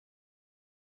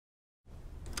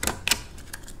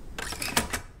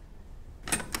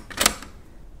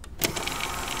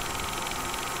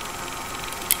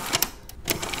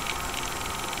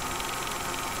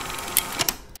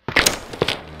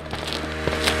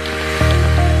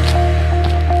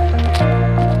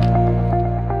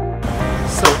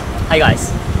Hi guys,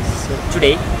 so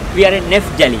today we are in Nef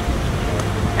Delhi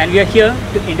and we are here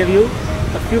to interview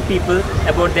a few people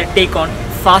about their take on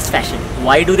fast fashion.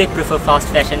 Why do they prefer fast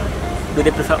fashion? Do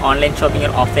they prefer online shopping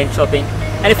or offline shopping?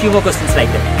 And a few more questions like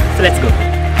that. So let's go.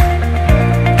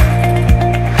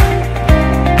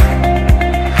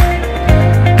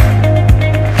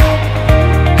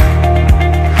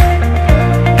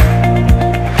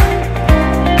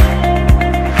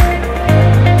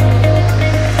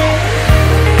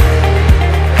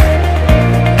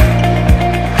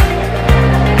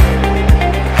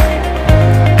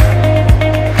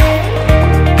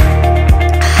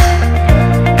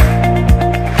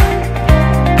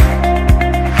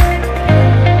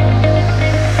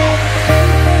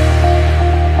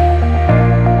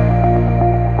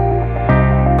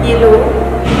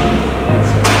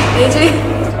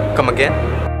 Come again?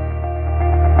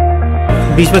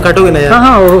 बीच में कटोगे ना यार?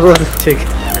 हाँ वो ठीक.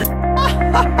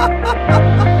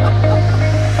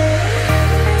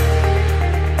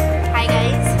 Hi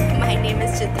guys, my name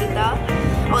is Chitrita,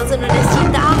 also known as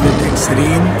Cheetah.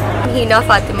 Serene. Hina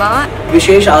Fatima.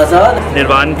 Wishes Azad.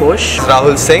 Nirvan Ghosh.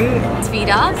 Rahul Singh.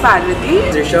 Svira. Parvati.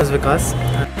 Vikas.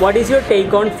 What is your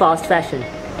take on fast fashion?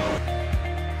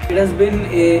 It has been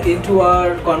into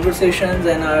our conversations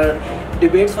and our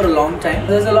debates for a long time.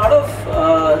 There's a lot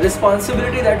of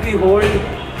responsibility that we hold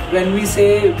when we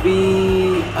say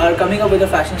we are coming up with a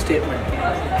fashion statement.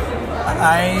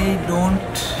 I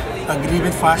don't agree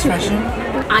with fast fashion.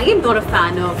 I am not a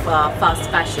fan of fast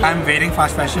fashion. I'm wearing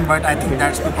fast fashion, but I think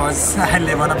that's because I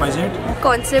live on a budget.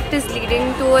 Concept is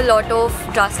leading to a lot of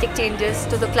drastic changes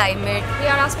to the climate. They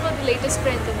are asking for the latest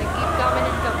trends and they keep coming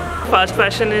and coming. Fast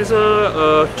fashion is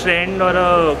a trend or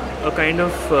a kind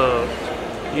of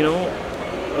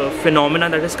phenomena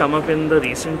that has come up in the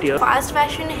recent year. Fast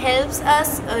fashion helps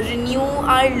us renew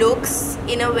our looks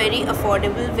in a very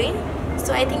affordable way.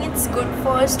 So I think it's good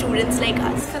for students like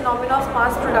us. Phenomena of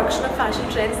mass production of fashion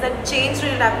trends that change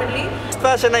really rapidly. Fast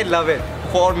fashion, I love it.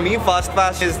 For me, fast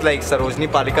fashion is like Sarojini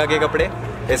Palika ke kapde.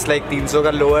 It's like 300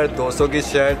 ka lower, 200 ki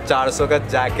shirt, 400 ka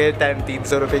jacket and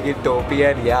 300 rupees ki topi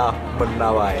and yeah,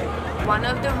 munna bhai. One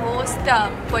of the most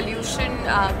pollution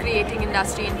creating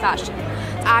industry in fashion.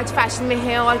 आज fashion में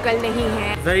है और कल नहीं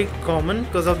है. Very common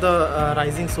because of the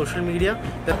rising social media.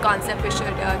 The concept we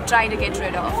should try to get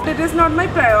rid of. It is not my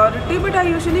priority, but I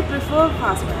usually prefer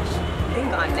fast fashion. I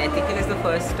think unethical is the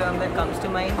first term that comes to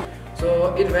mind.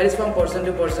 So it varies from person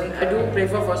to person. I do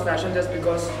prefer fast fashion just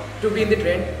because to be in the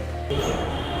trend.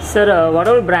 Sir, what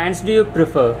all brands do you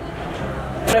prefer?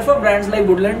 I prefer brands like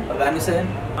Woodland, Van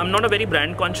Heusen. I'm not a very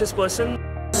brand conscious person.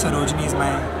 Sarojini is my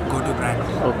go-to brand.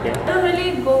 Okay. I don't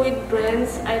really go with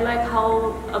brands. I like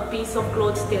how a piece of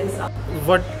clothes stands up.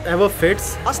 Whatever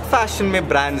fits. Fast fashion mein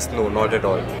brands, no, not at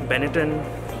all. Benetton.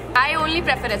 I only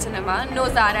prefer H&M, no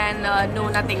Zara and no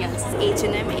nothing else.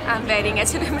 H&M. I'm wearing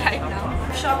H&M right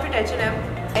now. Shop at H&M.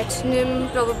 H&M,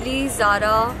 probably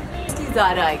Zara. Mostly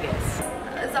Zara, I guess.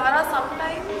 Zara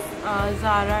sometimes.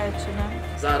 Zara,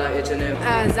 H&M. Zara,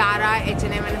 H&M. Zara,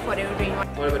 H&M and Forever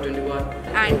 21. Forever 21.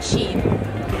 And Shein.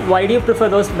 Why do you prefer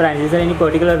those brands? Is there any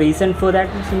particular reason for that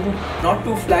or something? Not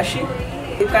too flashy.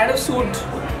 It kind of suits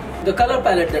the color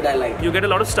palette that I like. You get a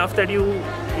lot of stuff that you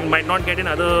might not get in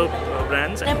other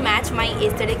brands. They match my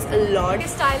aesthetics a lot.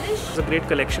 Stylish. It's a great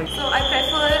collection. So I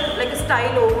prefer like a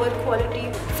style over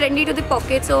quality. Friendly to the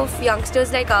pockets of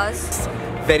youngsters like us.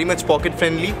 Very much pocket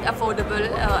friendly. Affordable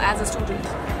as a student.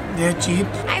 They're cheap.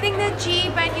 I think they're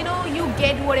cheap and you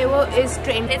get whatever is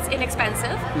trend. It's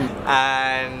inexpensive.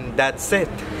 And that's it.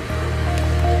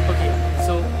 Okay,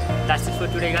 so that's it for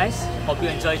today guys. Hope you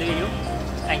enjoyed the video.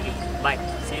 Thank you. Bye.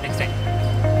 See you next time.